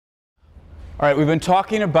All right, we've been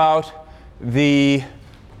talking about the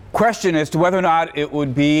question as to whether or not it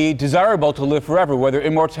would be desirable to live forever, whether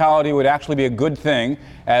immortality would actually be a good thing,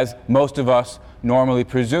 as most of us normally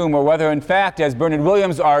presume, or whether, in fact, as Bernard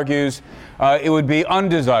Williams argues, it would be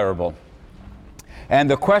undesirable. And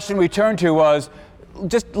the question we turned to was,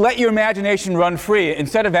 just let your imagination run free.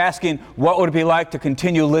 Instead of asking what would it be like to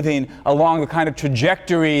continue living along the kind of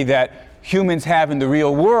trajectory that humans have in the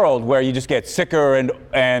real world, where you just get sicker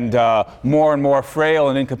and more frail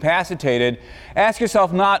and incapacitated, ask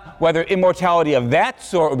yourself not whether immortality of that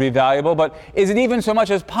sort would be valuable, but is it even so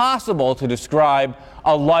much as possible to describe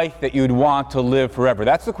a life that you'd want to live forever?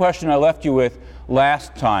 That's the question I left you with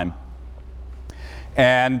last time.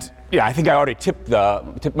 And yeah, I think I already tipped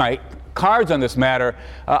my cards on this matter.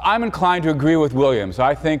 I'm inclined to agree with Williams.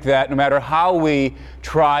 I think that no matter how we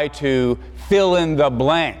try to fill in the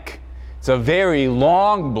blank, it's a very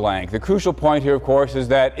long blank. The crucial point here, of course, is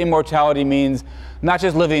that immortality means not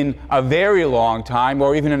just living a very long time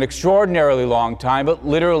or even an extraordinarily long time, but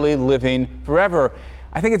literally living forever.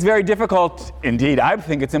 I think it's very difficult, indeed, I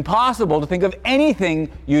think it's impossible to think of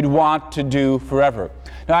anything you'd want to do forever.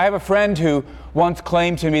 Now, I have a friend who once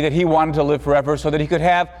claimed to me that he wanted to live forever so that he could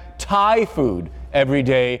have Thai food every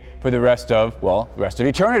day for the rest of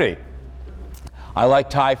eternity. I like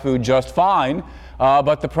Thai food just fine.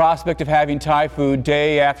 But the prospect of having Thai food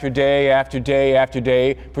day after day after day after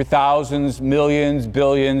day for thousands, millions,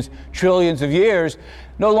 billions, trillions of years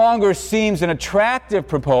no longer seems an attractive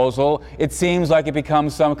proposal. It seems like it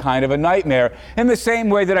becomes some kind of a nightmare. In the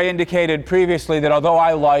same way that I indicated previously that although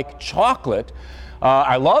I like chocolate,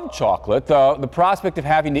 I love chocolate, the prospect of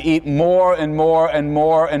having to eat more and more and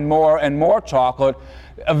more and more and more chocolate,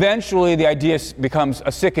 eventually the idea becomes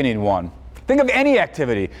a sickening one. Think of any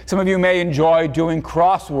activity. Some of you may enjoy doing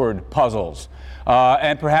crossword puzzles.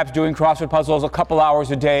 And perhaps doing crossword puzzles a couple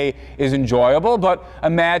hours a day is enjoyable, but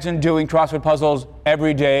imagine doing crossword puzzles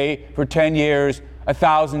every day for 10 years,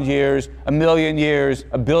 1,000 years, 1,000,000 years,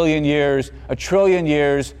 1,000,000,000 years, 1,000,000,000,000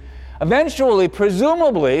 years. Eventually,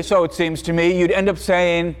 presumably, so it seems to me, you'd end up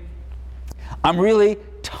saying, I'm really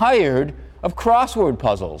tired of crossword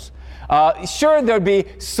puzzles. Sure, there'd be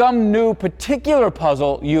some new particular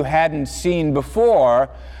puzzle you hadn't seen before,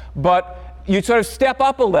 but you'd sort of step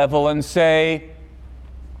up a level and say,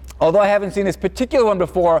 although I haven't seen this particular one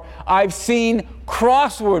before, I've seen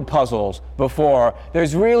crossword puzzles before.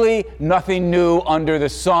 There's really nothing new under the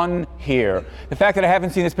sun here. The fact that I haven't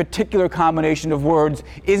seen this particular combination of words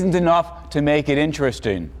isn't enough to make it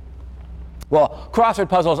interesting. Well, crossword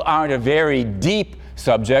puzzles aren't a very deep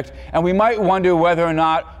subject, and we might wonder whether or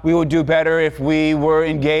not we would do better if we were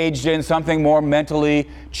engaged in something more mentally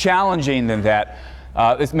challenging than that.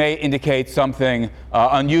 This may indicate something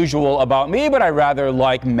unusual about me, but I rather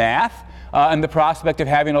like math, and the prospect of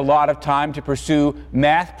having a lot of time to pursue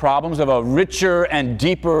math problems of a richer and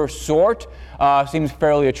deeper sort seems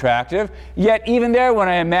fairly attractive. Yet even there, when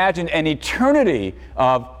I imagine an eternity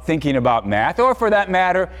of thinking about math, or for that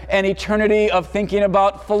matter, an eternity of thinking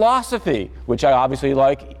about philosophy, which I obviously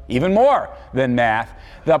like even more than math,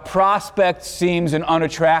 the prospect seems an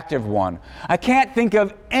unattractive one. I can't think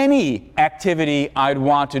of any activity I'd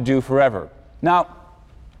want to do forever. Now,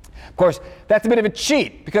 of course, that's a bit of a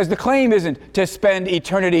cheat, because the claim isn't to spend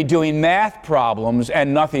eternity doing math problems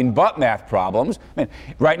and nothing but math problems. I mean,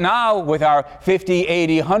 right now, with our 50,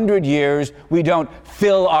 80, 100 years, we don't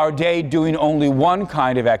fill our day doing only one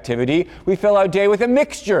kind of activity. We fill our day with a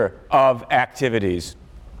mixture of activities.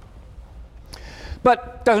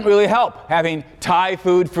 But it doesn't really help having Thai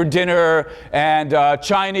food for dinner and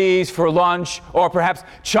Chinese for lunch, or perhaps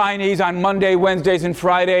Chinese on Monday, Wednesdays, and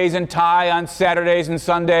Fridays, and Thai on Saturdays and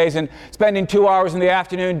Sundays, and spending 2 hours in the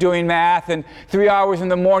afternoon doing math and 3 hours in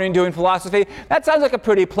the morning doing philosophy. That sounds like a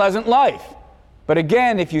pretty pleasant life. But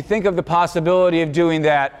again, if you think of the possibility of doing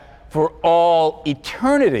that for all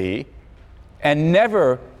eternity and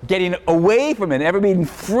never getting away from it, never being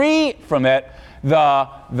free from it,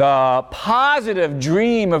 the positive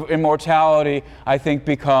dream of immortality, I think,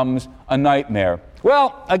 becomes a nightmare.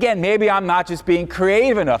 Well, again, maybe I'm not just being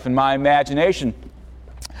creative enough in my imagination.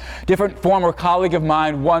 A different former colleague of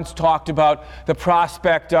mine once talked about the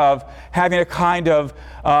prospect of having a kind of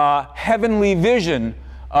heavenly vision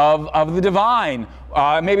of the divine.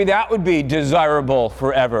 Maybe that would be desirable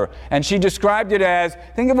forever. And she described it as,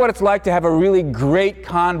 think of what it's like to have a really great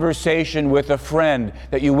conversation with a friend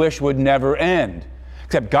that you wish would never end.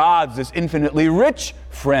 Except God's this infinitely rich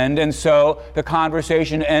friend, and so the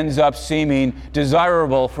conversation ends up seeming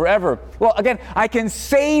desirable forever. Well, again, I can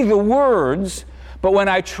say the words, But when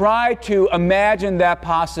I try to imagine that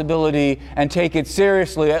possibility and take it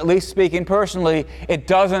seriously, at least speaking personally, it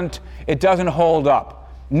doesn't hold up.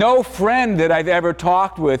 No friend that I've ever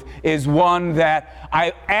talked with is one that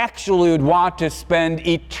I actually would want to spend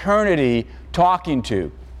eternity talking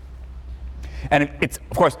to. And it's,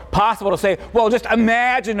 of course, possible to say, well, just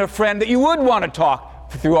imagine a friend that you would want to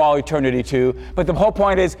talk through all eternity to. But the whole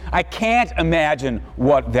point is, I can't imagine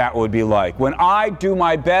what that would be like. When I do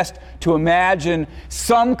my best to imagine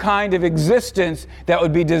some kind of existence that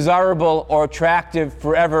would be desirable or attractive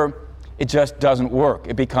forever, it just doesn't work.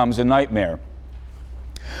 It becomes a nightmare.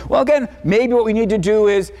 Well, again, maybe what we need to do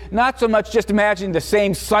is not so much just imagine the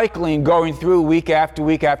same cycling going through week after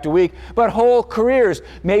week after week, but whole careers.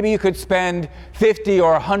 Maybe you could spend 50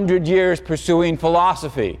 or 100 years pursuing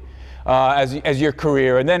philosophy as your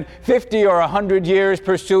career, and then 50 or 100 years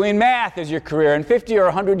pursuing math as your career, and 50 or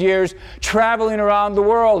 100 years traveling around the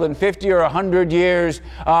world, and 50 or 100 years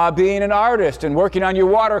being an artist and working on your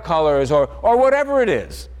watercolors or whatever it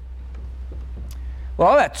is.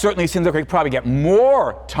 Well, that certainly seems like we could probably get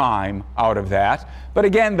more time out of that. But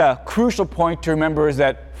again, the crucial point to remember is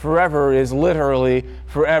that forever is literally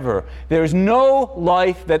forever. There's no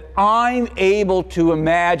life that I'm able to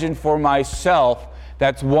imagine for myself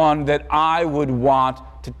that's one that I would want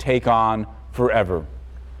to take on forever.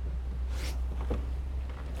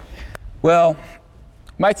 Well,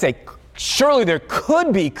 you might say, surely there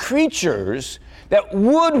could be creatures that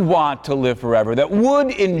would want to live forever, that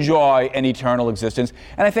would enjoy an eternal existence.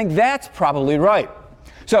 And I think that's probably right.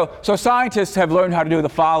 So scientists have learned how to do the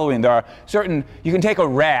following. There are certain, you can take a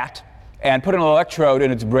rat and put an electrode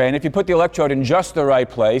in its brain. If you put the electrode in just the right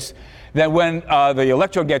place, then when the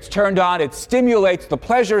electrode gets turned on, it stimulates the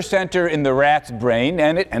pleasure center in the rat's brain,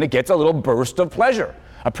 and it gets a little burst of pleasure,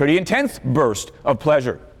 a pretty intense burst of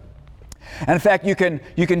pleasure. And in fact, you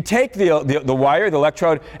can take the wire, the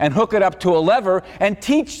electrode, and hook it up to a lever and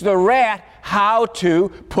teach the rat how to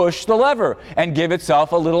push the lever and give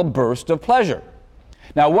itself a little burst of pleasure.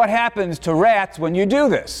 Now, what happens to rats when you do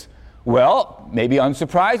this? Well, maybe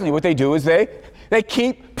unsurprisingly, what they do is they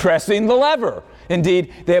keep pressing the lever.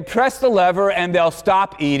 Indeed, they press the lever and they'll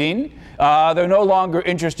stop eating. They're no longer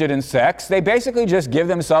interested in sex. They basically just give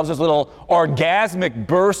themselves this little orgasmic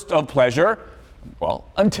burst of pleasure, well,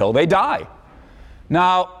 until they die.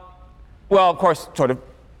 Now, well, of course, sort of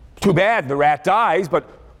too bad the rat dies,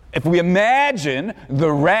 but if we imagine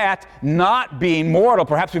the rat not being mortal,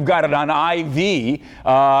 perhaps we've got it on IV,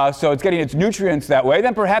 so it's getting its nutrients that way,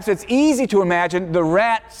 then perhaps it's easy to imagine the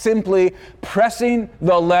rat simply pressing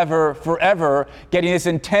the lever forever, getting this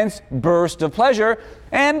intense burst of pleasure,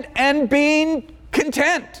 and being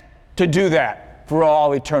content to do that for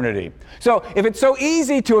all eternity. So if it's so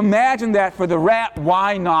easy to imagine that for the rat,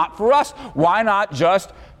 why not for us? Why not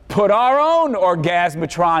just put our own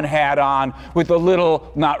orgasmatron hat on with a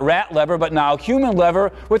little, not rat lever, but now human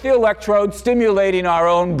lever, with the electrode stimulating our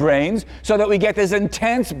own brains so that we get this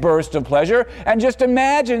intense burst of pleasure, and just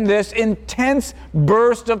imagine this intense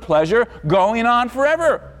burst of pleasure going on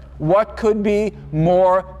forever. What could be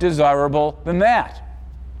more desirable than that?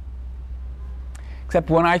 Except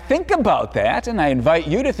when I think about that, and I invite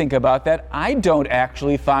you to think about that, I don't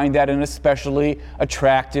actually find that an especially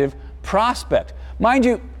attractive prospect. Mind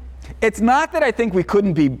you, it's not that I think we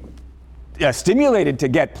couldn't be stimulated to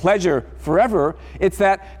get pleasure forever. It's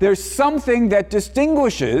that there's something that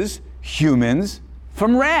distinguishes humans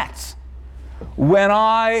from rats. When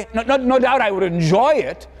no doubt I would enjoy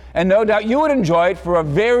it, and no doubt you would enjoy it for a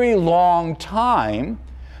very long time,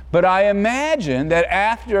 but I imagine that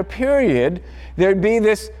after a period, there'd be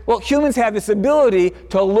this, well, humans have this ability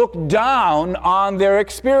to look down on their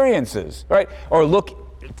experiences, right? Or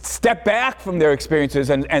step back from their experiences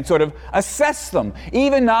and sort of assess them.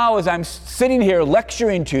 Even now, as I'm sitting here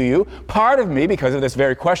lecturing to you, part of me, because of this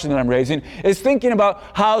very question that I'm raising, is thinking about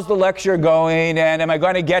how's the lecture going, and am I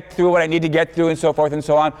going to get through what I need to get through, and so forth and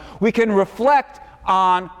so on. We can reflect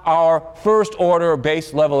on our first order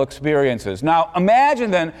base level experiences. Now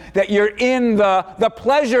imagine then that you're in the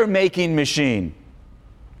pleasure making machine.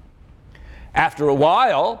 After a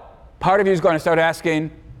while, part of you is going to start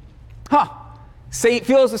asking, it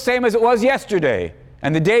feels the same as it was yesterday,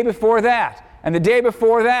 and the day before that, and the day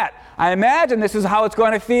before that. I imagine this is how it's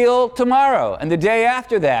going to feel tomorrow, and the day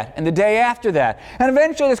after that, and the day after that. And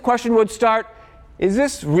eventually this question would start, is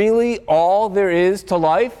this really all there is to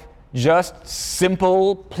life? Just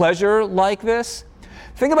simple pleasure like this?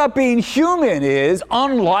 The thing about being human is,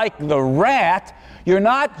 unlike the rat, you're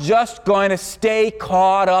not just going to stay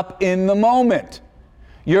caught up in the moment.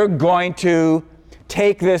 You're going to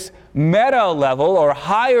take this meta level or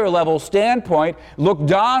higher level standpoint, look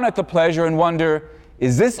down at the pleasure and wonder,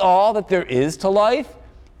 is this all that there is to life?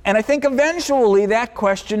 And I think eventually that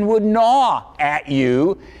question would gnaw at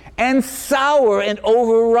you and sour and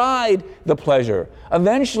override the pleasure.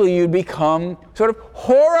 Eventually you'd become sort of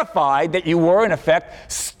horrified that you were, in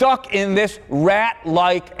effect, stuck in this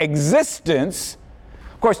rat-like existence.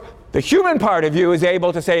 Of course, the human part of you is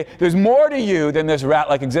able to say, there's more to you than this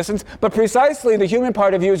rat-like existence, but precisely the human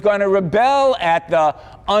part of you is going to rebel at the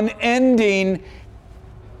unending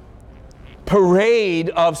parade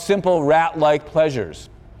of simple rat-like pleasures.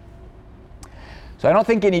 So I don't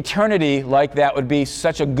think an eternity like that would be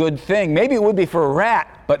such a good thing. Maybe it would be for a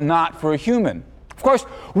rat, but not for a human. Of course,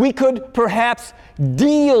 we could perhaps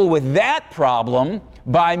deal with that problem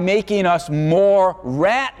by making us more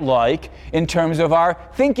rat-like in terms of our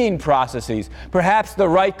thinking processes. Perhaps the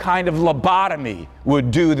right kind of lobotomy would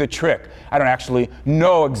do the trick. I don't actually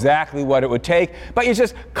know exactly what it would take, but you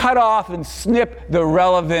just cut off and snip the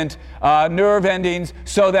relevant nerve endings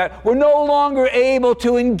so that we're no longer able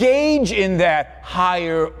to engage in that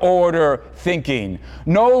higher order thinking,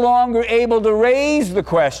 no longer able to raise the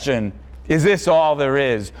question, is this all there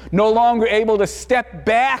is? No longer able to step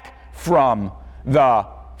back from the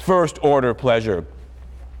first order pleasure.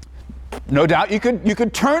 No doubt you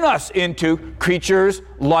could turn us into creatures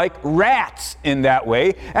like rats in that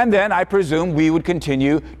way, and then I presume we would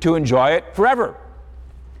continue to enjoy it forever.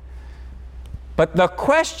 But the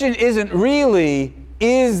question isn't really,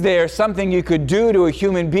 is there something you could do to a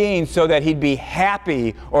human being so that he'd be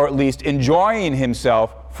happy or at least enjoying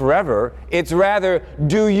himself forever? It's rather,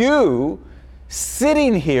 do you,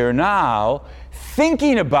 sitting here now,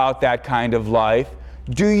 thinking about that kind of life,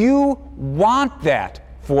 do you want that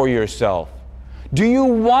for yourself? Do you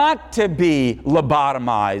want to be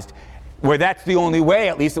lobotomized, where that's the only way,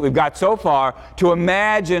 at least that we've got so far, to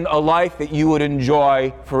imagine a life that you would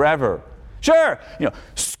enjoy forever? Sure,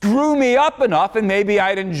 screw me up enough and maybe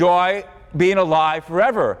I'd enjoy being alive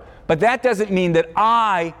forever. But that doesn't mean that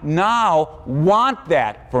I now want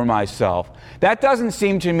that for myself. That doesn't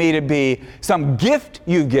seem to me to be some gift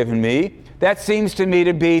you've given me. That seems to me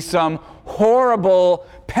to be some horrible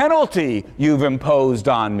penalty you've imposed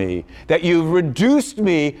on me, that you've reduced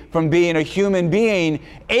me from being a human being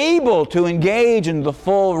able to engage in the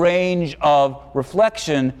full range of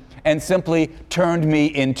reflection and simply turned me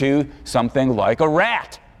into something like a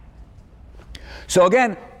rat. So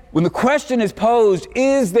again, when the question is posed,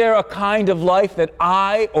 is there a kind of life that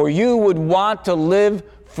I or you would want to live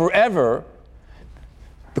forever?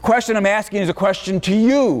 The question I'm asking is a question to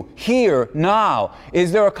you, here, now.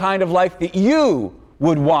 Is there a kind of life that you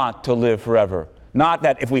would want to live forever? Not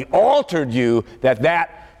that if we altered you,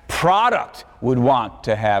 that product would want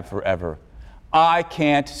to have forever. I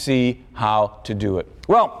can't see how to do it.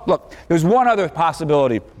 Well, look, there's one other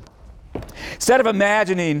possibility. Instead of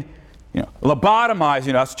imagining,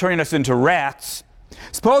 lobotomizing us, turning us into rats,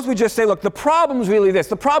 suppose we just say, look, the problem is really this.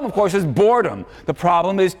 The problem, of course, is boredom. The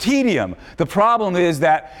problem is tedium. The problem is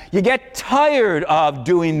that you get tired of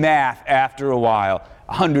doing math after a while.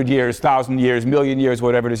 100 years, 1,000 years, million years,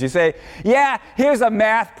 whatever it is. You say, yeah, here's a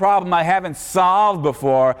math problem I haven't solved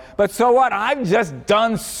before, but so what? I've just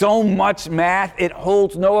done so much math, it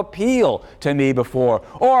holds no appeal to me before.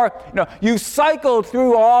 Or, you cycled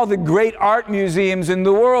through all the great art museums in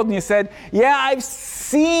the world and you said, yeah, I've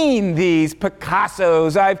seen these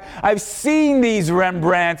Picassos, I've seen these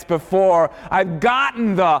Rembrandts before, I've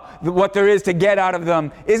gotten what there is to get out of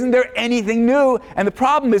them. Isn't there anything new? And the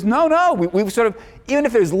problem is, no, we've sort of, even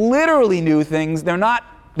if there's literally new things, they're not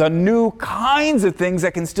the new kinds of things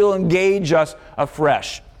that can still engage us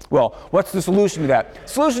afresh. Well, what's the solution to that? The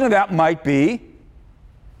solution to that might be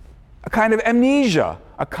a kind of amnesia,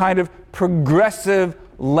 a kind of progressive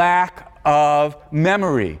lack of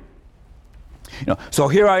memory. So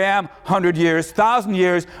here I am, 100 years, 1,000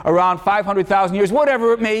 years, around 500,000 years,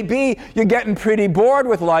 whatever it may be, you're getting pretty bored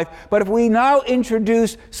with life. But if we now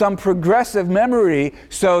introduce some progressive memory,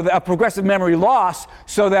 a progressive memory loss,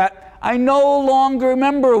 so that I no longer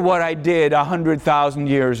remember what I did 100,000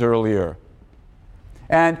 years earlier.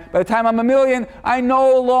 And by the time I'm a million, I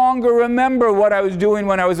no longer remember what I was doing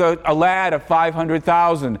when I was a lad of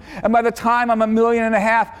 500,000. And by the time I'm 1.5 million,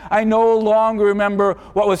 I no longer remember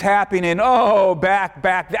what was happening.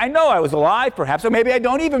 Back. I know I was alive, perhaps, or maybe I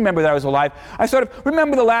don't even remember that I was alive. I sort of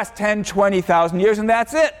remember the last 10, 20,000 years, and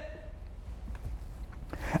that's it.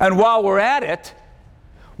 And while we're at it,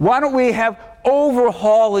 why don't we have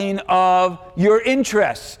overhauling of your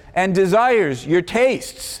interests and desires, your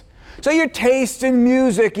tastes? So your taste in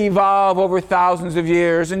music evolve over thousands of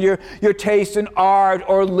years, and your taste in art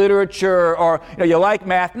or literature, or you like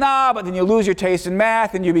math, but then you lose your taste in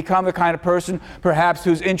math and you become the kind of person perhaps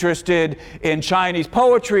who's interested in Chinese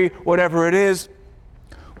poetry, whatever it is.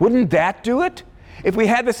 Wouldn't that do it? If we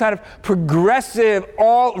had this kind of progressive,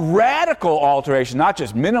 radical alteration, not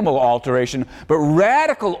just minimal alteration, but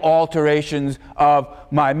radical alterations of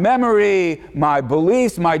my memory, my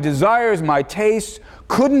beliefs, my desires, my tastes,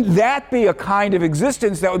 couldn't that be a kind of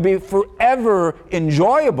existence that would be forever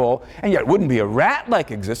enjoyable? And yet it wouldn't be a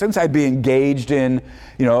rat-like existence. I'd be engaged in,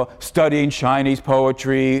 studying Chinese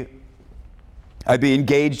poetry. I'd be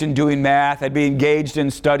engaged in doing math. I'd be engaged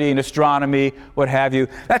in studying astronomy, what have you.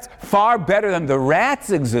 That's far better than the rat's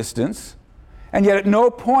existence. And yet at no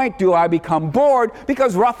point do I become bored,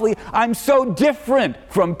 because roughly I'm so different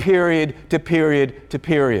from period to period to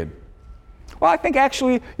period. Well, I think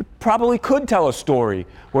actually you probably could tell a story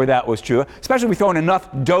where that was true, especially if we throw in enough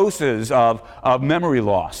doses of memory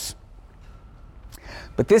loss.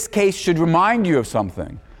 But this case should remind you of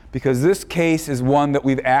something, because this case is one that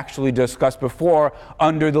we've actually discussed before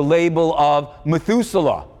under the label of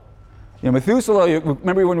Methuselah. Methuselah,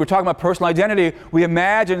 remember when we were talking about personal identity, we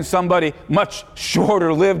imagined somebody much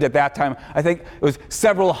shorter lived at that time. I think it was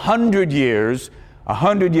several hundred years,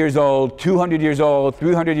 100 years old, 200 years old,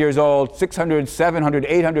 300 years old, 600, 700,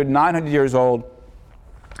 800, 900 years old.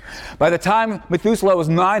 By the time Methuselah was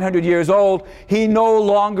 900 years old, he no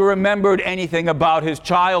longer remembered anything about his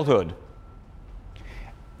childhood.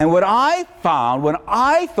 And what I found when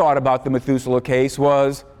I thought about the Methuselah case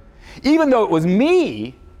was, even though it was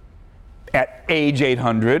me at age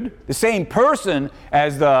 800, the same person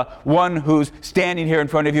as the one who's standing here in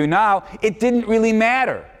front of you now, it didn't really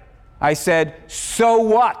matter. I said, so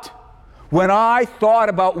what? When I thought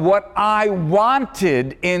about what I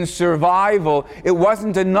wanted in survival, it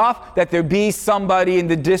wasn't enough that there be somebody in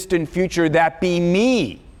the distant future that be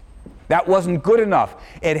me. That wasn't good enough.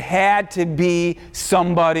 It had to be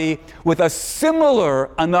somebody with a similar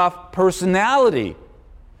enough personality.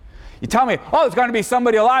 You tell me, there's going to be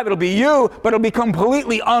somebody alive, it'll be you, but it'll be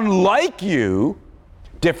completely unlike you.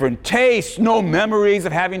 Different tastes, no memories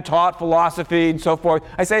of having taught philosophy and so forth.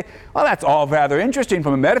 I say, well, that's all rather interesting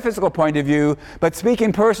from a metaphysical point of view, but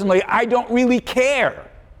speaking personally, I don't really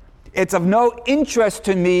care. It's of no interest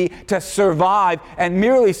to me to survive, and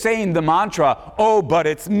merely saying the mantra, but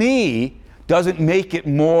it's me, doesn't make it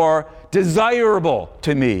more desirable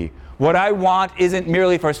to me. What I want isn't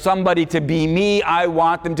merely for somebody to be me, I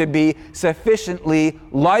want them to be sufficiently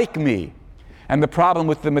like me. And the problem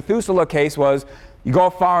with the Methuselah case was, you go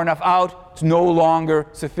far enough out, it's no longer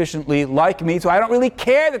sufficiently like me, so I don't really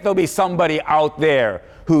care that there'll be somebody out there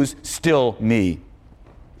who's still me,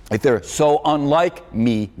 if they're so unlike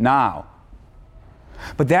me now.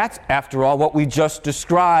 But that's, after all, what we just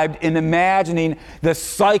described in imagining the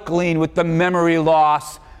cycling with the memory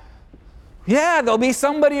loss. Yeah, there'll be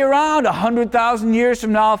somebody around 100,000 years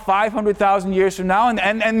from now, 500,000 years from now,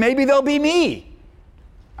 and maybe they'll be me.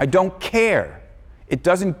 I don't care. It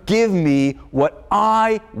doesn't give me what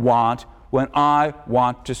I want when I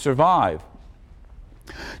want to survive.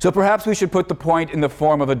 So perhaps we should put the point in the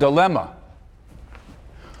form of a dilemma.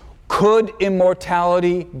 Could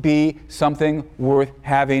immortality be something worth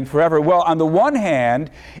having forever? Well, on the one hand,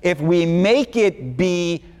 if we make it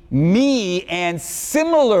be me and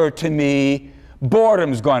similar to me,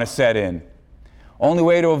 boredom's going to set in. Only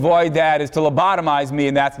way to avoid that is to lobotomize me,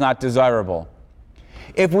 and that's not desirable.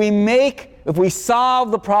 If we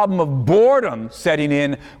solve the problem of boredom setting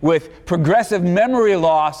in with progressive memory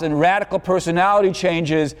loss and radical personality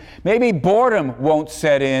changes, maybe boredom won't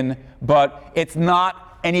set in, but it's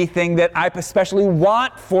not anything that I especially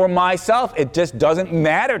want for myself. It just doesn't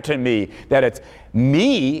matter to me that it's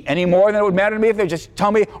me any more than it would matter to me if they just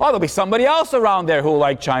tell me, there'll be somebody else around there who'll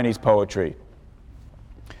like Chinese poetry.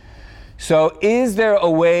 So is there a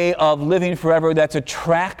way of living forever that's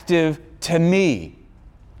attractive to me?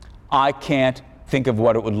 I can't think of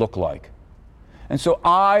what it would look like. And so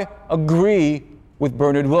I agree with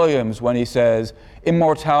Bernard Williams when he says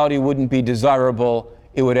immortality wouldn't be desirable,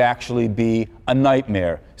 it would actually be a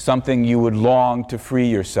nightmare, something you would long to free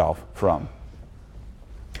yourself from.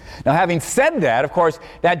 Now, having said that, of course,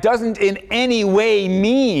 that doesn't in any way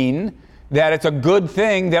mean that it's a good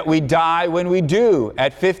thing that we die when we do,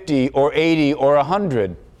 at 50 or 80 or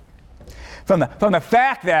 100. From the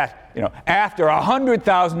fact that after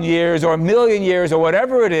 100,000 years or 1,000,000 years or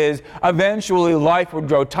whatever it is, eventually life would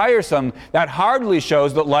grow tiresome. That hardly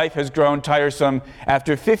shows that life has grown tiresome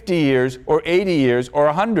after 50 years or 80 years or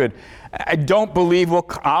 100. I don't believe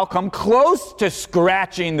I'll come close to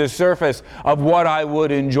scratching the surface of what I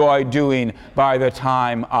would enjoy doing by the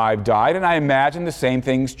time I've died, and I imagine the same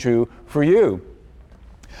thing's true for you.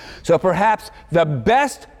 So perhaps the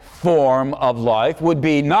best form of life would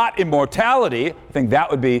be not immortality. I think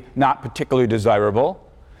that would be not particularly desirable,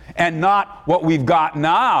 and not what we've got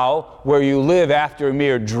now, where you live after a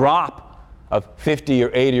mere drop of 50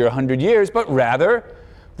 or 80 or 100 years, but rather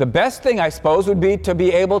the best thing, I suppose, would be to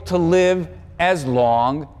be able to live as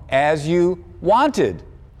long as you wanted.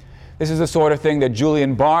 This is the sort of thing that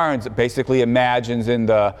Julian Barnes basically imagines in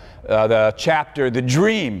the chapter, The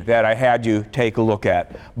Dream, that I had you take a look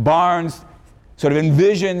at. Barnes sort of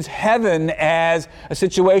envisions heaven as a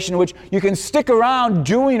situation in which you can stick around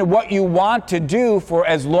doing what you want to do for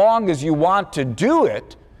as long as you want to do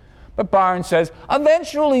it. But Barnes says,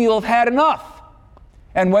 eventually you'll have had enough.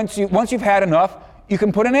 And once you've had enough, you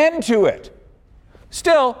can put an end to it.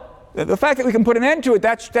 Still, the fact that we can put an end to it,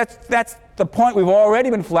 that's the point we've already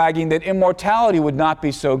been flagging, that immortality would not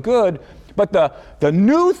be so good. But the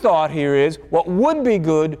new thought here is, what would be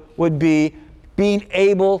good would be being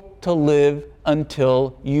able to live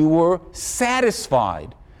until you were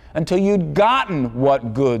satisfied, until you'd gotten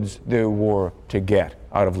what goods there were to get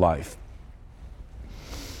out of life.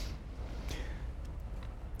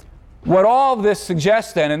 What all of this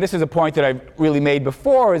suggests then, and this is a point that I've really made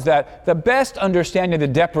before, is that the best understanding of the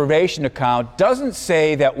deprivation account doesn't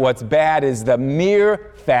say that what's bad is the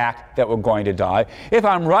mere fact that we're going to die. If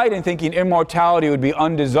I'm right in thinking immortality would be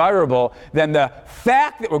undesirable, then the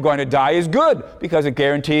fact that we're going to die is good, because it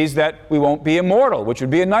guarantees that we won't be immortal, which would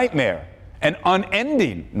be a nightmare, an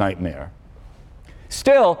unending nightmare.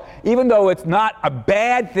 Still, even though it's not a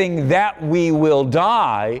bad thing that we will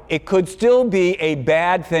die, it could still be a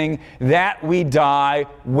bad thing that we die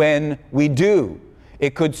when we do.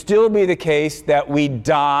 It could still be the case that we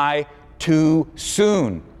die too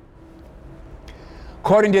soon.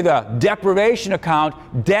 According to the deprivation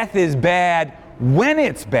account, death is bad when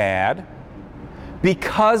it's bad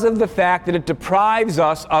because of the fact that it deprives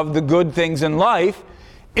us of the good things in life,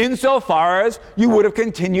 insofar as you would have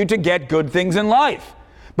continued to get good things in life.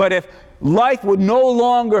 But if life would no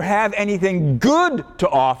longer have anything good to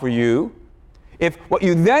offer you, if what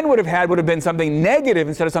you then would have had would have been something negative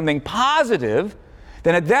instead of something positive,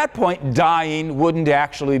 then at that point dying wouldn't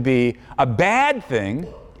actually be a bad thing,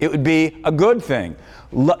 it would be a good thing.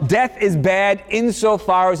 Death is bad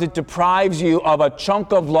insofar as it deprives you of a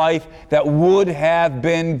chunk of life that would have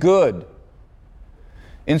been good.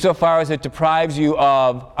 Insofar as it deprives you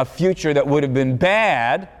of a future that would have been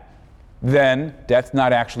bad, then death's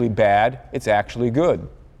not actually bad, it's actually good.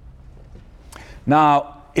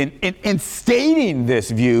 Now, in stating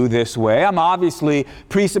this view this way, I'm obviously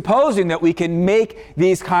presupposing that we can make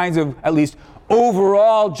these kinds of, at least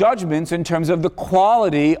overall, judgments in terms of the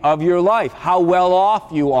quality of your life, how well off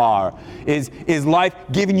you are. Is life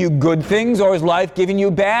giving you good things, or is life giving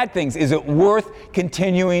you bad things? Is it worth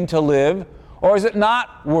continuing to live, or is it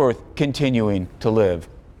not worth continuing to live?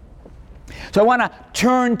 So I want to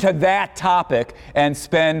turn to that topic and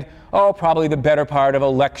spend, probably the better part of a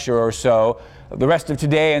lecture or so, the rest of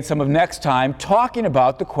today and some of next time, talking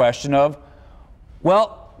about the question of,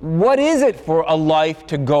 well, what is it for a life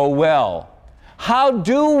to go well? How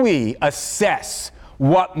do we assess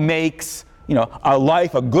what makes, a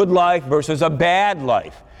life a good life versus a bad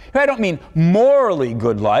life? I don't mean morally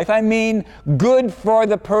good life. I mean good for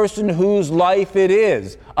the person whose life it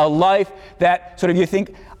is. A life that sort of you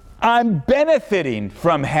think, I'm benefiting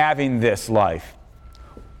from having this life.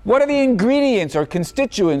 What are the ingredients or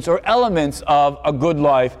constituents or elements of a good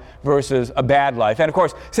life versus a bad life? And of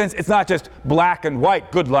course, since it's not just black and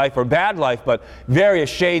white, good life or bad life, but various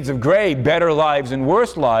shades of gray, better lives and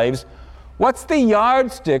worse lives, what's the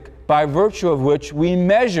yardstick by virtue of which we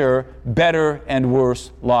measure better and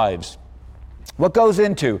worse lives? What goes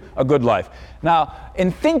into a good life? Now,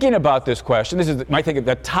 in thinking about this question,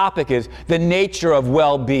 the topic is the nature of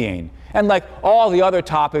well-being. And like all the other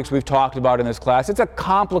topics we've talked about in this class, it's a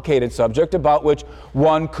complicated subject about which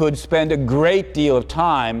one could spend a great deal of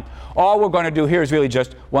time. All we're going to do here is really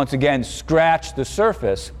just, once again, scratch the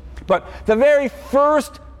surface. But the very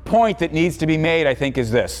first point that needs to be made, I think,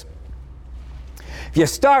 is this. If you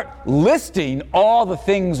start listing all the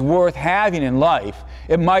things worth having in life,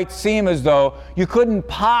 it might seem as though you couldn't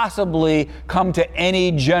possibly come to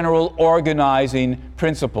any general organizing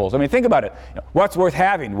principles. I mean, think about it. What's worth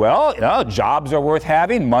having? Well, jobs are worth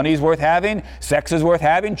having, money's worth having, sex is worth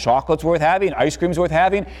having, chocolate's worth having, ice cream's worth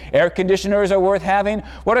having, air conditioners are worth having.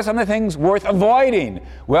 What are some of the things worth avoiding?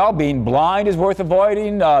 Well, being blind is worth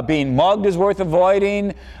avoiding, being mugged is worth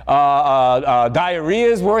avoiding, diarrhea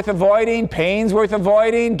is worth avoiding, pain's worth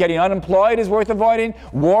avoiding, getting unemployed is worth avoiding,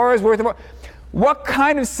 war is worth avoiding. What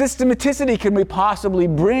kind of systematicity can we possibly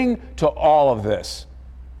bring to all of this?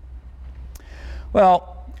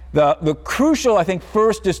 Well, the crucial, I think,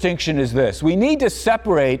 first distinction is this. We need to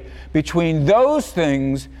separate between those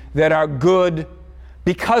things that are good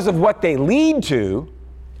because of what they lead to,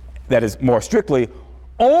 that is, more strictly,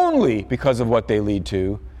 only because of what they lead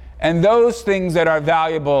to, and those things that are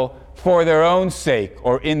valuable for their own sake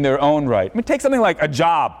or in their own right. I mean, take something like a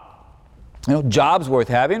job. Job's worth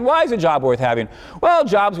having. Why is a job worth having? Well, a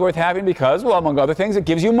job's worth having because, well, among other things, it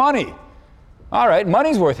gives you money. All right,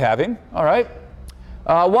 money's worth having. All right.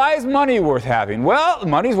 Why is money worth having? Well,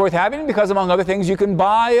 money's worth having because, among other things, you can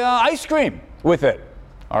buy ice cream with it.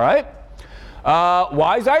 All right.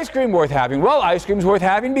 Why is ice cream worth having? Well, ice cream's worth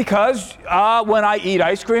having because when I eat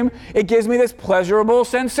ice cream, it gives me this pleasurable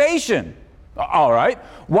sensation. All right.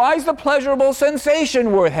 Why is the pleasurable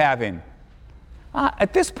sensation worth having?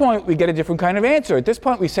 At this point, we get a different kind of answer. At this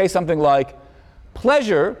point, we say something like,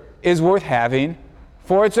 pleasure is worth having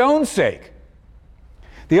for its own sake.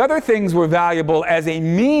 The other things were valuable as a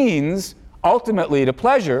means, ultimately, to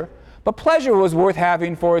pleasure, but pleasure was worth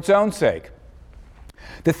having for its own sake.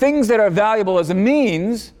 The things that are valuable as a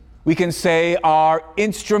means, we can say, are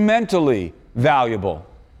instrumentally valuable.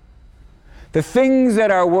 The things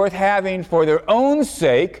that are worth having for their own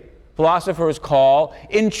sake, philosophers call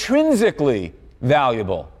intrinsically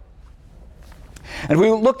valuable. And if we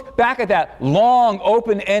look back at that long,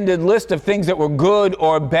 open-ended list of things that were good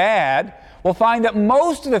or bad, we'll find that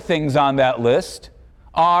most of the things on that list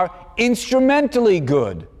are instrumentally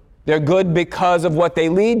good. They're good because of what they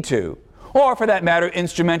lead to. Or, for that matter,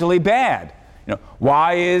 instrumentally bad.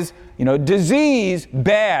 Why is disease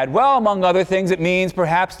bad? Well, among other things, it means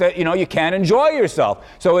perhaps that you can't enjoy yourself,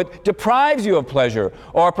 so it deprives you of pleasure.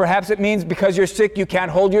 Or perhaps it means because you're sick, you can't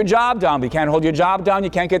hold your job down. You can't hold your job down, you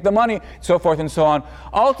can't get the money, so forth and so on.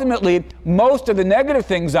 Ultimately, most of the negative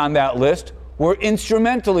things on that list were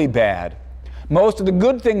instrumentally bad. Most of the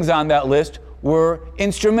good things on that list were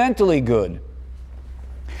instrumentally good.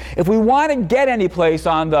 If we want to get any place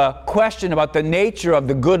on the question about the nature of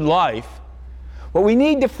the good life, what we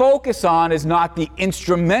need to focus on is not the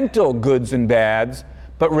instrumental goods and bads,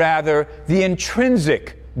 but rather the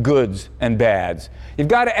intrinsic goods and bads. You've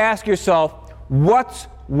got to ask yourself, what's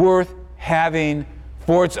worth having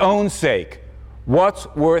for its own sake? What's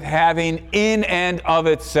worth having in and of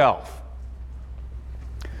itself?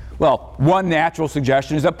 Well, one natural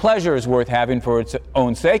suggestion is that pleasure is worth having for its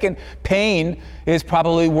own sake, and pain is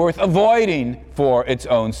probably worth avoiding for its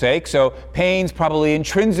own sake. So pain's probably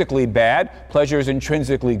intrinsically bad, pleasure is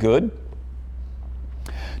intrinsically good.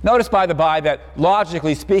 Notice, by the by, that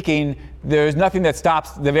logically speaking, there's nothing that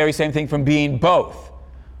stops the very same thing from being both.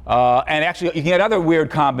 And actually, you can get other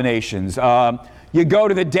weird combinations. You go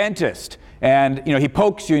to the dentist, and he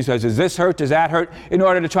pokes you and says, does this hurt, does that hurt, in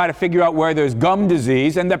order to try to figure out where there's gum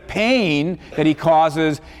disease, and the pain that he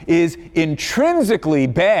causes is intrinsically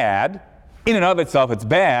bad. In and of itself, it's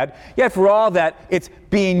bad. Yet for all that it's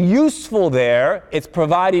being useful there, it's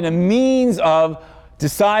providing a means of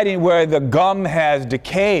deciding where the gum has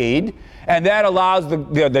decayed, and that allows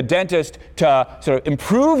the dentist to sort of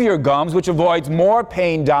improve your gums, which avoids more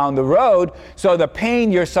pain down the road. So the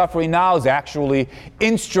pain you're suffering now is actually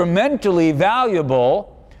instrumentally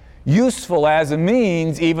valuable, useful as a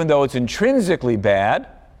means, even though it's intrinsically bad.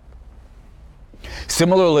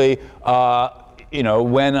 Similarly,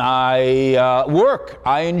 when I work,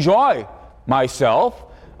 I enjoy myself,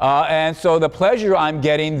 and so the pleasure I'm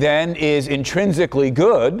getting then is intrinsically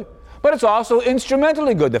good. But it's also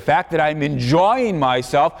instrumentally good. The fact that I'm enjoying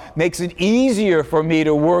myself makes it easier for me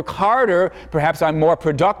to work harder. Perhaps I'm more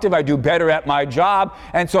productive, I do better at my job,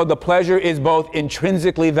 and so the pleasure is both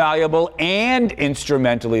intrinsically valuable and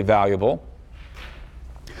instrumentally valuable.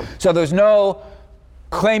 So there's no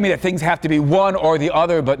claiming that things have to be one or the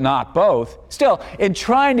other but not both. Still, in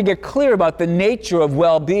trying to get clear about the nature of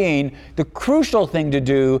well-being, the crucial thing to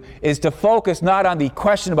do is to focus not on the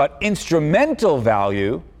question about instrumental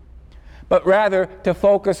value, but rather to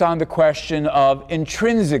focus on the question of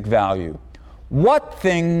intrinsic value. What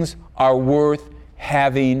things are worth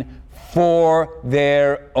having for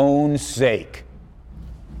their own sake?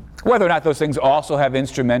 Whether or not those things also have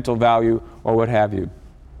instrumental value or what have you.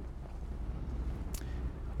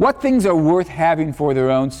 What things are worth having for their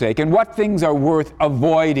own sake, and what things are worth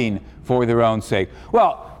avoiding for their own sake?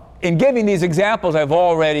 Well, in giving these examples, I've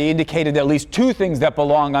already indicated at least two things that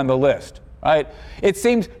belong on the list, right? It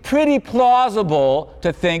seems pretty plausible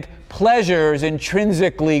to think pleasure is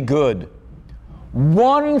intrinsically good.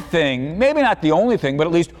 One thing, maybe not the only thing, but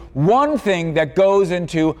at least one thing that goes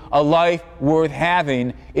into a life worth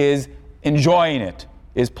having is enjoying it,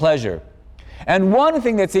 is pleasure. And one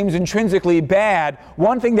thing that seems intrinsically bad,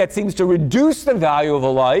 one thing that seems to reduce the value of a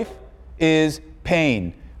life, is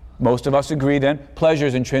pain. Most of us agree then, pleasure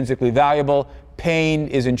is intrinsically valuable, pain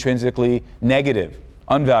is intrinsically negative,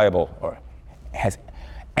 unvaluable, or has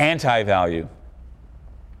anti-value.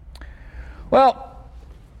 Well,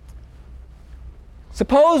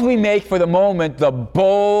 suppose we make for the moment the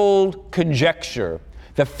bold conjecture,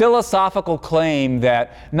 the philosophical claim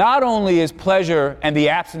that not only is pleasure and the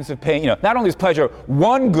absence of pain, not only is pleasure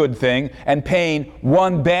one good thing and pain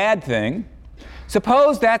one bad thing,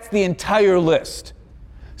 suppose that's the entire list.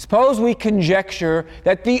 Suppose we conjecture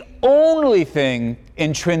that the only thing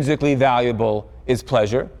intrinsically valuable is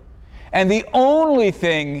pleasure, and the only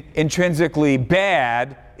thing intrinsically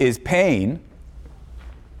bad is pain.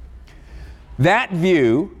 That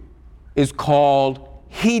view is called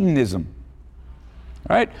hedonism.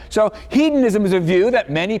 All right? So hedonism is a view that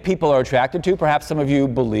many people are attracted to, perhaps some of you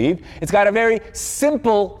believe. It's got a very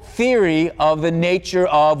simple theory of the nature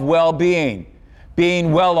of well-being.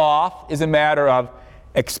 Being well off is a matter of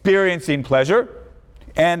experiencing pleasure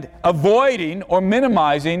and avoiding or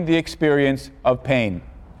minimizing the experience of pain.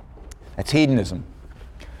 That's hedonism.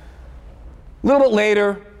 A little bit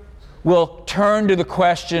later, we'll turn to the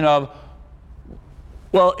question of,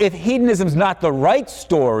 well, if hedonism's not the right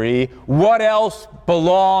story, what else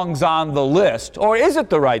belongs on the list? Or is it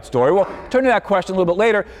the right story? We'll turn to that question a little bit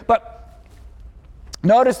later, but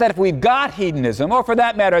notice that if we've got hedonism, or for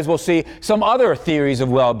that matter, as we'll see, some other theories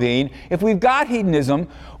of well-being, if we've got hedonism,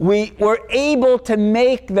 we're able to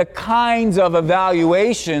make the kinds of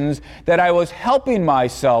evaluations that I was helping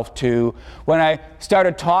myself to when I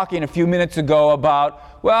started talking a few minutes ago about,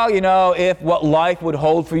 well, if what life would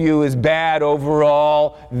hold for you is bad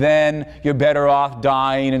overall, then you're better off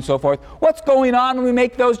dying and so forth. What's going on when we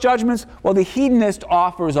make those judgments? Well, the hedonist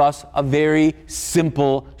offers us a very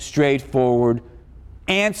simple, straightforward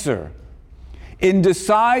answer. In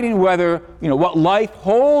deciding whether what life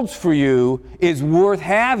holds for you is worth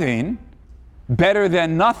having, better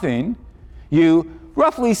than nothing, you,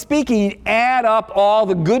 roughly speaking, add up all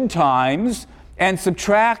the good times and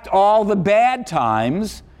subtract all the bad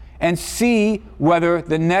times and see whether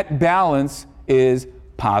the net balance is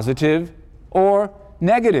positive or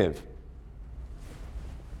negative.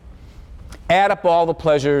 Add up all the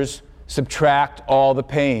pleasures, subtract all the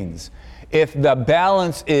pains. If the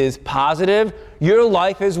balance is positive, your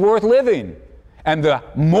life is worth living. And the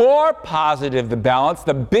more positive the balance,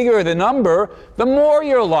 the bigger the number, the more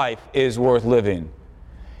your life is worth living.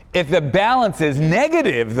 If the balance is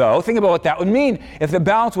negative, though, think about what that would mean. If the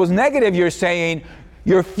balance was negative, you're saying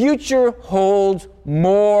your future holds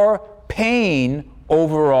more pain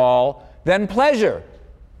overall than pleasure.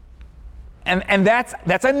 And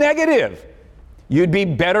that's a negative. You'd be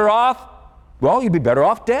better off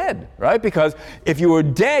dead, right? Because if you were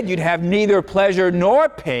dead, you'd have neither pleasure nor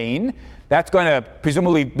pain. That's going to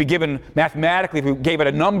presumably be given mathematically. If we gave it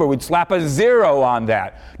a number, we'd slap a 0 on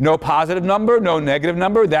that. No positive number, no negative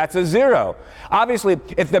number, that's a 0. Obviously,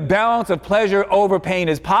 if the balance of pleasure over pain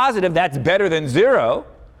is positive, that's better than 0.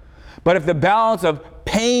 But if the balance of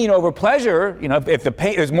pain over pleasure, if the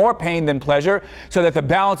pain, there's more pain than pleasure, so that the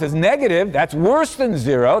balance is negative, that's worse than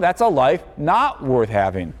 0. That's a life not worth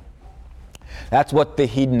having. That's what the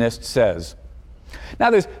hedonist says. Now,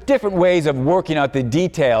 there's different ways of working out the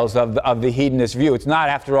details of the hedonist view. It's not,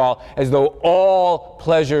 after all, as though all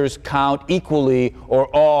pleasures count equally or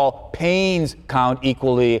all pains count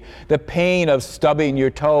equally. The pain of stubbing your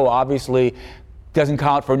toe obviously doesn't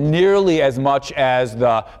count for nearly as much as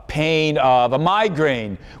the pain of a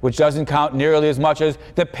migraine, which doesn't count nearly as much as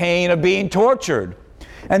the pain of being tortured.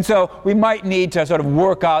 And so we might need to sort of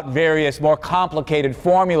work out various more complicated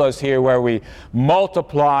formulas here where we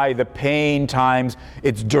multiply the pain times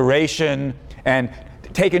its duration and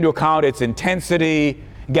take into account its intensity,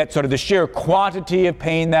 get sort of the sheer quantity of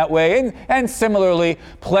pain that way. And similarly,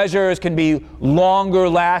 pleasures can be longer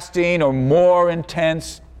lasting or more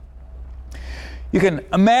intense. You can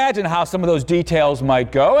imagine how some of those details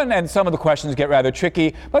might go, and some of the questions get rather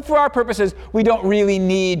tricky. But for our purposes, we don't really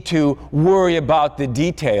need to worry about the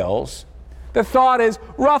details. The thought is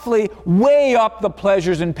roughly weigh up the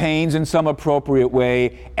pleasures and pains in some appropriate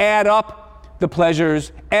way, add up the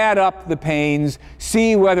pleasures, add up the pains,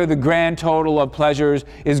 see whether the grand total of pleasures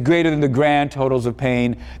is greater than the grand totals of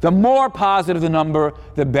pain. The more positive the number,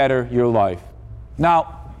 the better your life.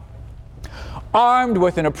 Now, armed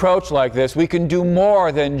with an approach like this, we can do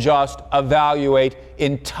more than just evaluate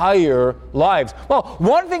entire lives. Well,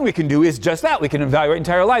 one thing we can do is just that. We can evaluate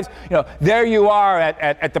entire lives. There you are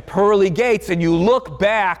at the pearly gates, and you look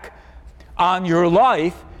back on your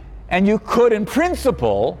life, and you could, in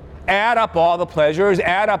principle, add up all the pleasures,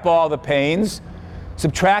 add up all the pains,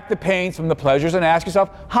 subtract the pains from the pleasures, and ask yourself,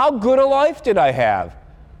 how good a life did I have?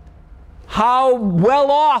 How well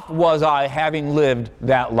off was I having lived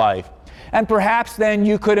that life? And perhaps then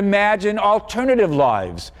you could imagine alternative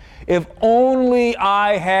lives. If only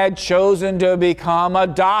I had chosen to become a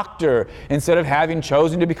doctor instead of having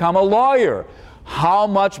chosen to become a lawyer, how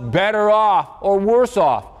much better off or worse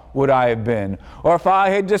off would I have been? Or if I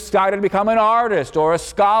had decided to become an artist or a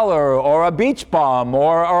scholar or a beach bum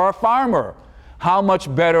or a farmer, how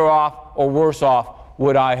much better off or worse off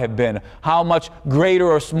would I have been? How much greater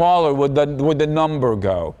or smaller would the number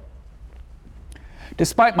go?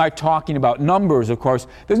 Despite my talking about numbers, of course,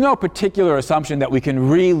 there's no particular assumption that we can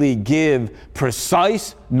really give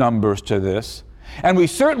precise numbers to this. And we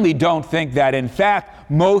certainly don't think that, in fact,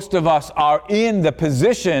 most of us are in the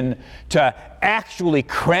position to actually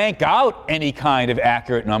crank out any kind of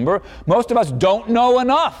accurate number. Most of us don't know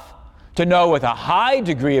enough to know with a high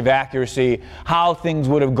degree of accuracy how things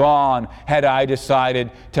would have gone had I decided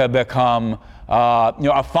to become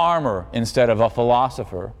a farmer instead of a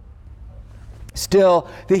philosopher. Still,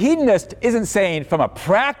 the hedonist isn't saying from a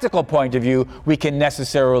practical point of view we can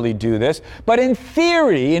necessarily do this, but in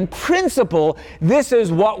theory, in principle, this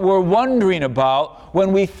is what we're wondering about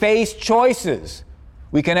when we face choices.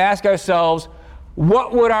 We can ask ourselves,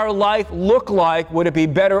 what would our life look like? Would it be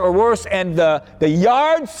better or worse? And the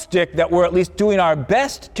yardstick that we're at least doing our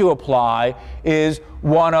best to apply is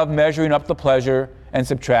one of measuring up the pleasure and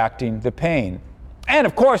subtracting the pain. And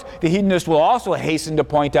of course, the hedonist will also hasten to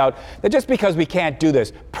point out that just because we can't do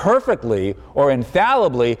this perfectly or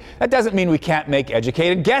infallibly, that doesn't mean we can't make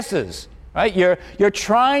educated guesses, right? You're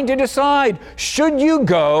trying to decide, should you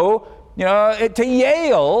go to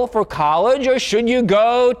Yale for college, or should you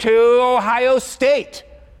go to Ohio State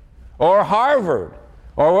or Harvard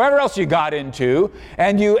or wherever else you got into?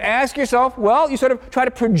 And you ask yourself, well, you sort of try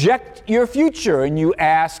to project your future, and you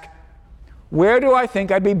ask, where do I think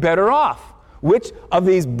I'd be better off? Which of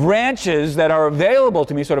these branches that are available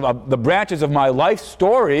to me, sort of the branches of my life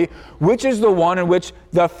story, which is the one in which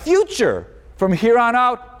the future from here on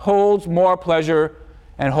out holds more pleasure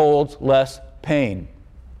and holds less pain?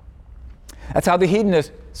 That's how the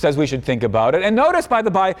hedonist says we should think about it. And notice, by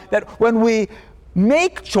the by, that when we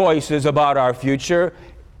make choices about our future,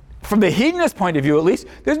 from the hedonist point of view at least,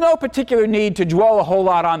 there's no particular need to dwell a whole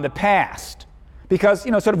lot on the past. Because,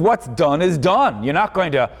 sort of what's done is done. You're not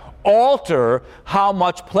going to alter how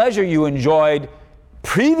much pleasure you enjoyed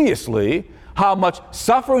previously, how much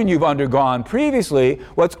suffering you've undergone previously.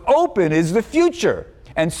 What's open is the future.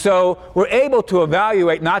 And so we're able to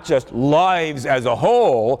evaluate not just lives as a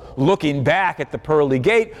whole, looking back at the pearly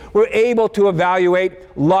gate, we're able to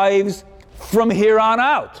evaluate lives from here on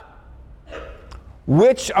out.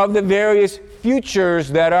 Which of the various futures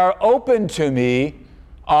that are open to me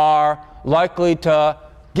are likely to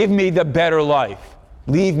give me the better life,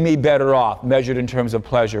 leave me better off, measured in terms of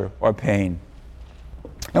pleasure or pain?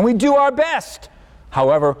 And we do our best,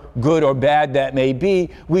 however good or bad that may be,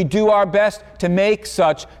 we do our best to make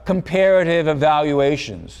such comparative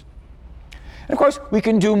evaluations. And of course, we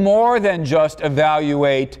can do more than just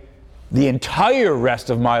evaluate the entire rest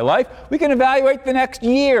of my life. We can evaluate the next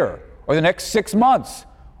year, or the next 6 months,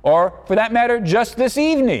 or for that matter, just this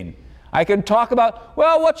evening. I can talk about,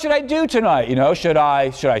 well, what should I do tonight? Should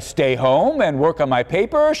I stay home and work on my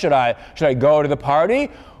paper? Should I go to the party?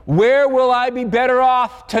 Where will I be better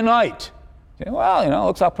off tonight? Well,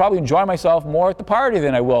 looks like I'll probably enjoy myself more at the party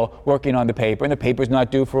than I will working on the paper, and the paper's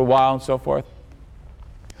not due for a while, and so forth.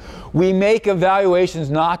 We make evaluations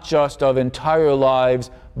not just of entire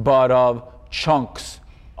lives, but of chunks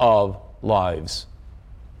of lives.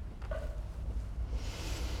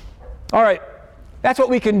 All right, that's what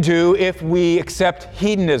we can do if we accept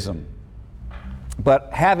hedonism,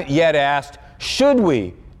 but haven't yet asked, should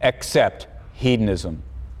we accept hedonism?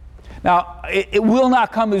 Now, it will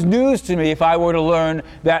not come as news to me if I were to learn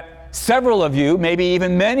that several of you, maybe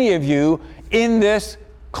even many of you, in this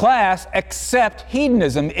class accept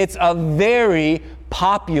hedonism. It's a very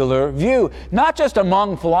popular view, not just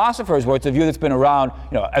among philosophers, where it's a view that's been around,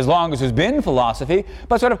 as long as there's been philosophy,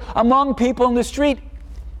 but sort of among people in the street.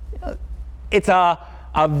 It's a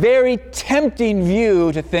a very tempting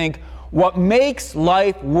view to think what makes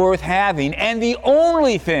life worth having, and the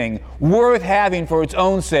only thing worth having for its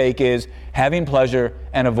own sake, is having pleasure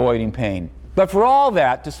and avoiding pain. But for all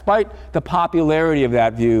that, despite the popularity of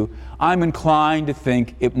that view, I'm inclined to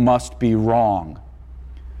think it must be wrong.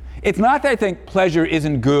 It's not that I think pleasure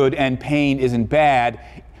isn't good and pain isn't bad.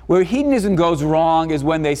 Where hedonism goes wrong is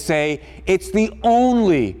when they say it's the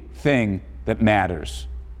only thing that matters.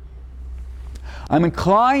 I'm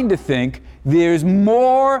inclined to think there's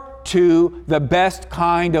more to the best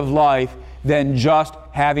kind of life than just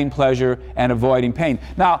having pleasure and avoiding pain.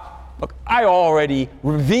 Now, look, I already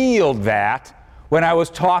revealed that when I was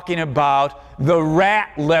talking about the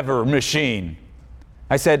rat lever machine.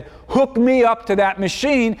 I said, hook me up to that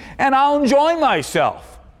machine and I'll enjoy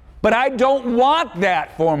myself. But I don't want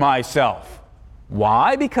that for myself.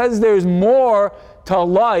 Why? Because there's more to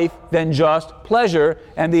life than just pleasure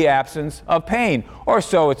and the absence of pain. Or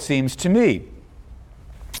so it seems to me.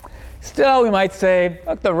 Still, we might say,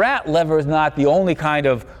 look, the rat lever is not the only kind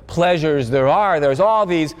of pleasures there are. There's all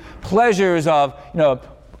these pleasures of,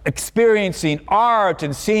 experiencing art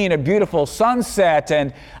and seeing a beautiful sunset.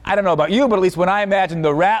 And I don't know about you, but at least when I imagine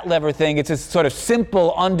the rat lever thing, it's a sort of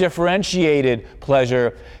simple, undifferentiated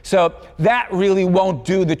pleasure. So that really won't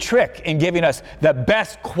do the trick in giving us the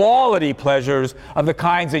best quality pleasures of the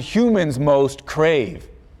kinds that humans most crave.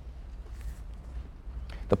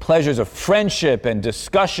 The pleasures of friendship and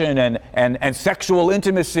discussion and sexual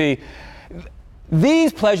intimacy.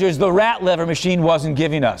 These pleasures the rat lever machine wasn't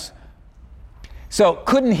giving us. So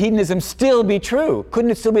couldn't hedonism still be true?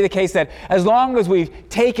 Couldn't it still be the case that as long as we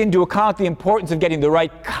take into account the importance of getting the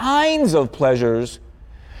right kinds of pleasures,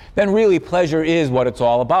 then really pleasure is what it's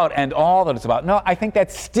all about and all that it's about? No, I think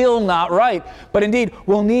that's still not right. But indeed,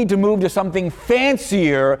 we'll need to move to something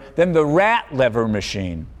fancier than the rat lever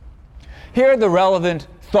machine. Here, the relevant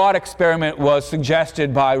thought experiment was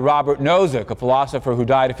suggested by Robert Nozick, a philosopher who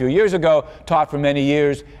died a few years ago, taught for many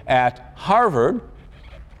years at Harvard.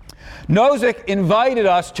 Nozick invited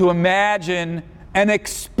us to imagine an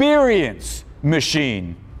experience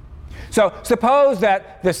machine. So suppose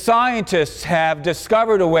that the scientists have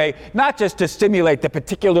discovered a way not just to stimulate the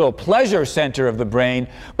particular little pleasure center of the brain,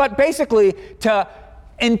 but basically to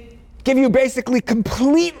give you basically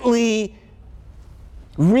completely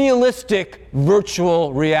realistic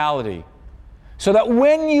virtual reality. So that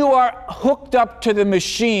when you are hooked up to the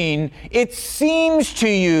machine, it seems to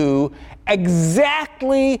you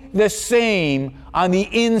exactly the same on the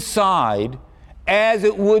inside as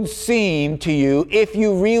it would seem to you if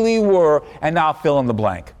you really were, and now fill in the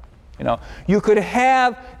blank. You could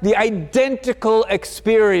have the identical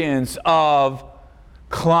experience of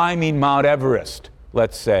climbing Mount Everest,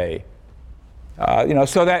 let's say.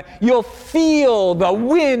 So that you'll feel the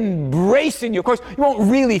wind bracing you. Of course, you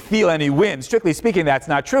won't really feel any wind. Strictly speaking, that's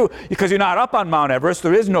not true because you're not up on Mount Everest.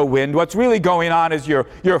 There is no wind. What's really going on is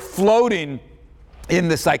you're floating in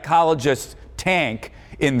the psychologist's tank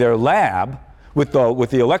in their lab with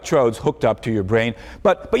the electrodes hooked up to your brain.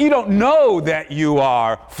 But you don't know that you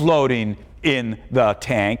are floating in the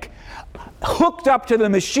tank. Hooked up to the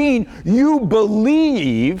machine, you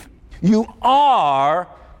believe you are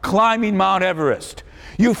climbing Mount Everest.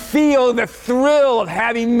 You feel the thrill of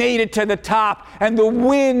having made it to the top and the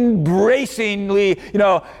wind bracingly,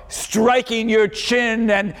 striking your chin,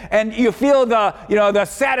 and you feel the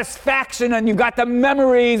satisfaction, and you've got the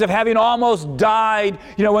memories of having almost died,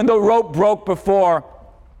 when the rope broke before.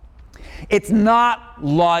 It's not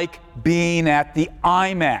like being at the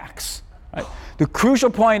IMAX. Right? The crucial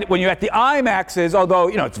point when you're at the IMAX is, although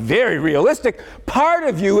it's very realistic, part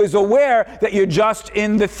of you is aware that you're just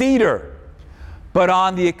in the theater. But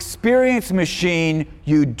on the experience machine,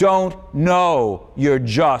 you don't know you're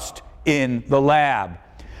just in the lab.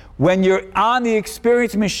 When you're on the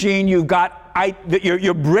experience machine, you've got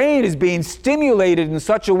your brain is being stimulated in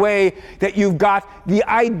such a way that you've got the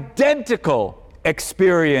identical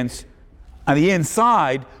experience on the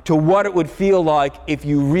inside to what it would feel like if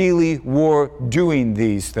you really were doing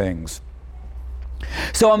these things.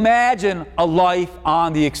 So imagine a life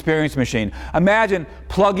on the experience machine. Imagine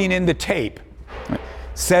plugging in the tape.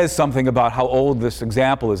 Says something about how old this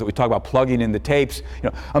example is that we talk about plugging in the tapes.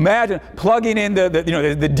 Imagine plugging in the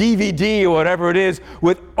DVD or whatever it is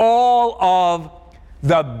with all of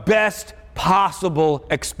the best possible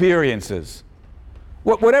experiences.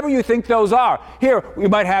 Whatever you think those are. Here, we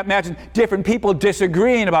might imagine different people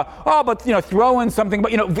disagreeing about, throw in something.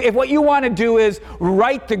 But, if what you want to do is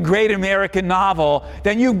write the great American novel,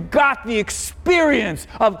 then you've got the experience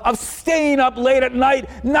of staying up late at night,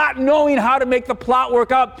 not knowing how to make the plot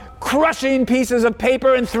work out, crushing pieces of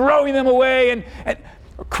paper and throwing them away. And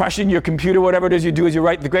crushing your computer, whatever it is you do as you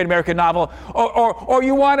write the great American novel, or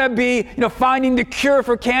you want to be, finding the cure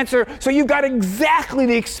for cancer. So you've got exactly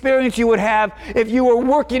the experience you would have if you were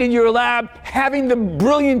working in your lab, having the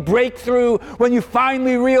brilliant breakthrough when you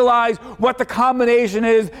finally realize what the combination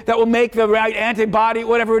is that will make the right antibody,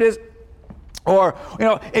 whatever it is. Or,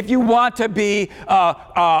 if you want to be,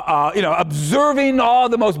 observing all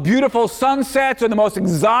the most beautiful sunsets or the most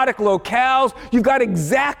exotic locales, you've got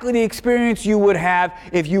exactly the experience you would have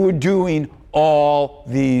if you were doing all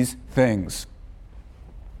these things.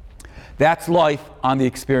 That's life on the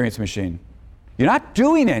experience machine. You're not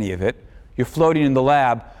doing any of it. You're floating in the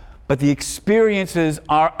lab, but the experiences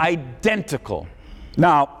are identical.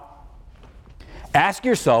 Now, ask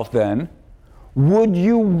yourself then, would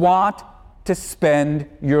you want to spend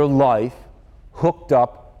your life hooked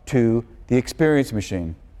up to the experience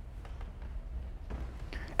machine?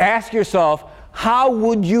 Ask yourself, how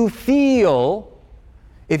would you feel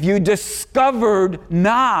if you discovered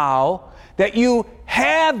now that you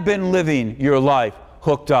have been living your life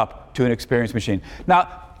hooked up to an experience machine?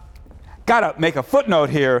 Now, gotta make a footnote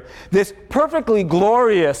here. This perfectly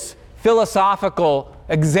glorious philosophical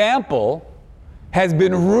example has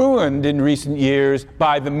been ruined in recent years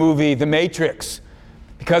by the movie The Matrix.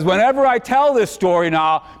 Because whenever I tell this story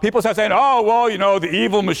now, people start saying, oh, well, the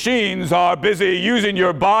evil machines are busy using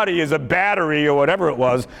your body as a battery or whatever it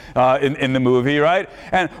was in the movie, right?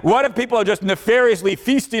 And what if people are just nefariously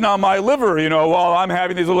feasting on my liver, while I'm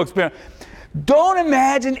having these little experiments? Don't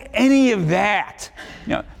imagine any of that.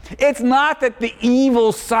 It's not that the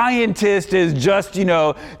evil scientist is just,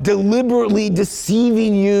 deliberately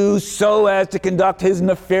deceiving you so as to conduct his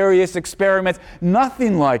nefarious experiments.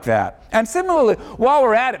 Nothing like that. And similarly, while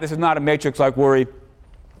we're at it, this is not a Matrix-like worry.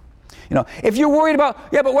 If you're worried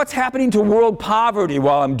about, but what's happening to world poverty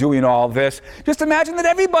while I'm doing all this? Just imagine that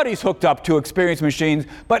everybody's hooked up to experience machines,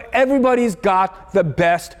 but everybody's got the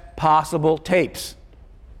best possible tapes.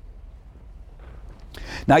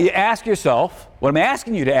 Now you ask yourself, what I'm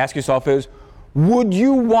asking you to ask yourself is, would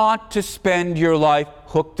you want to spend your life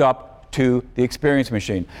hooked up to the experience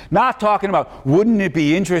machine? Not talking about, wouldn't it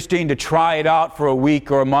be interesting to try it out for a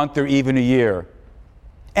week or a month or even a year?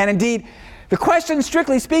 And indeed, the question,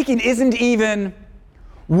 strictly speaking, isn't even,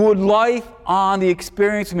 would life on the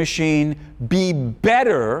experience machine be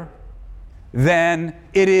better than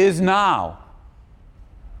it is now?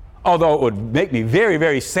 Although it would make me very,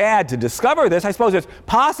 very sad to discover this, I suppose it's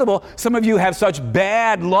possible some of you have such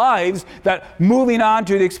bad lives that moving on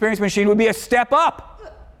to the experience machine would be a step up.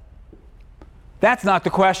 That's not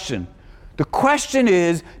the question. The question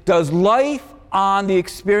is, does life on the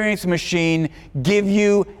experience machine give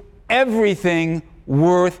you everything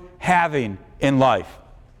worth having in life?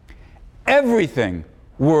 Everything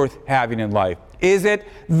worth having in life. Is it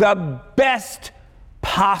the best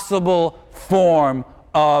possible form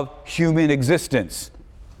of human existence?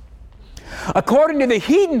 According to the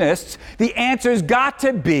hedonists, the answer's got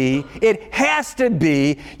to be, it has to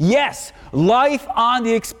be, yes, life on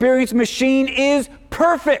the experience machine is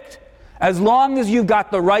perfect, as long as you've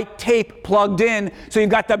got the right tape plugged in, so you've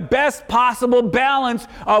got the best possible balance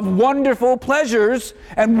of wonderful pleasures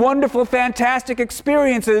and wonderful, fantastic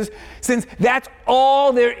experiences, since that's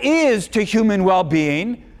all there is to human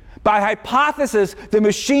well-being. By hypothesis, the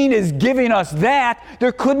machine is giving us that.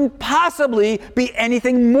 There couldn't possibly be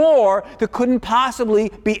anything more. There couldn't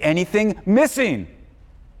possibly be anything missing.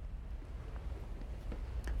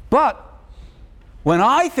 But when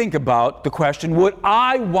I think about the question, would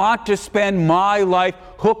I want to spend my life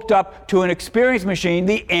hooked up to an experience machine,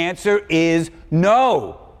 the answer is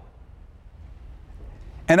no.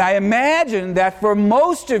 And I imagine that for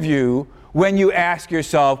most of you, when you ask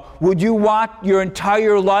yourself, would you want your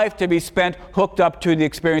entire life to be spent hooked up to the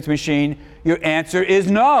experience machine? Your answer is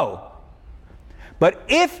no. But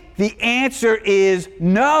if the answer is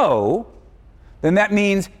no, then that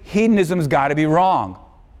means hedonism's got to be wrong.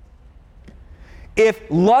 If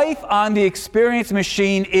life on the experience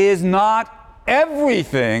machine is not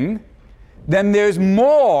everything, then there's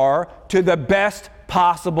more to the best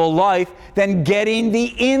possible life than getting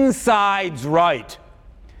the insides right.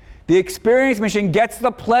 The experience machine gets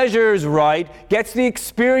the pleasures right, gets the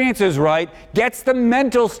experiences right, gets the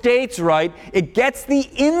mental states right, it gets the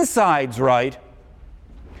insides right.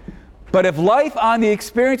 But if life on the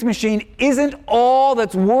experience machine isn't all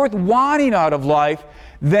that's worth wanting out of life,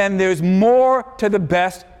 then there's more to the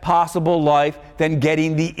best possible life than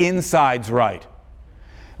getting the insides right.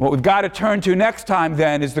 What we've got to turn to next time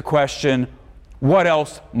then is the question, what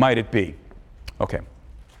else might it be? Okay.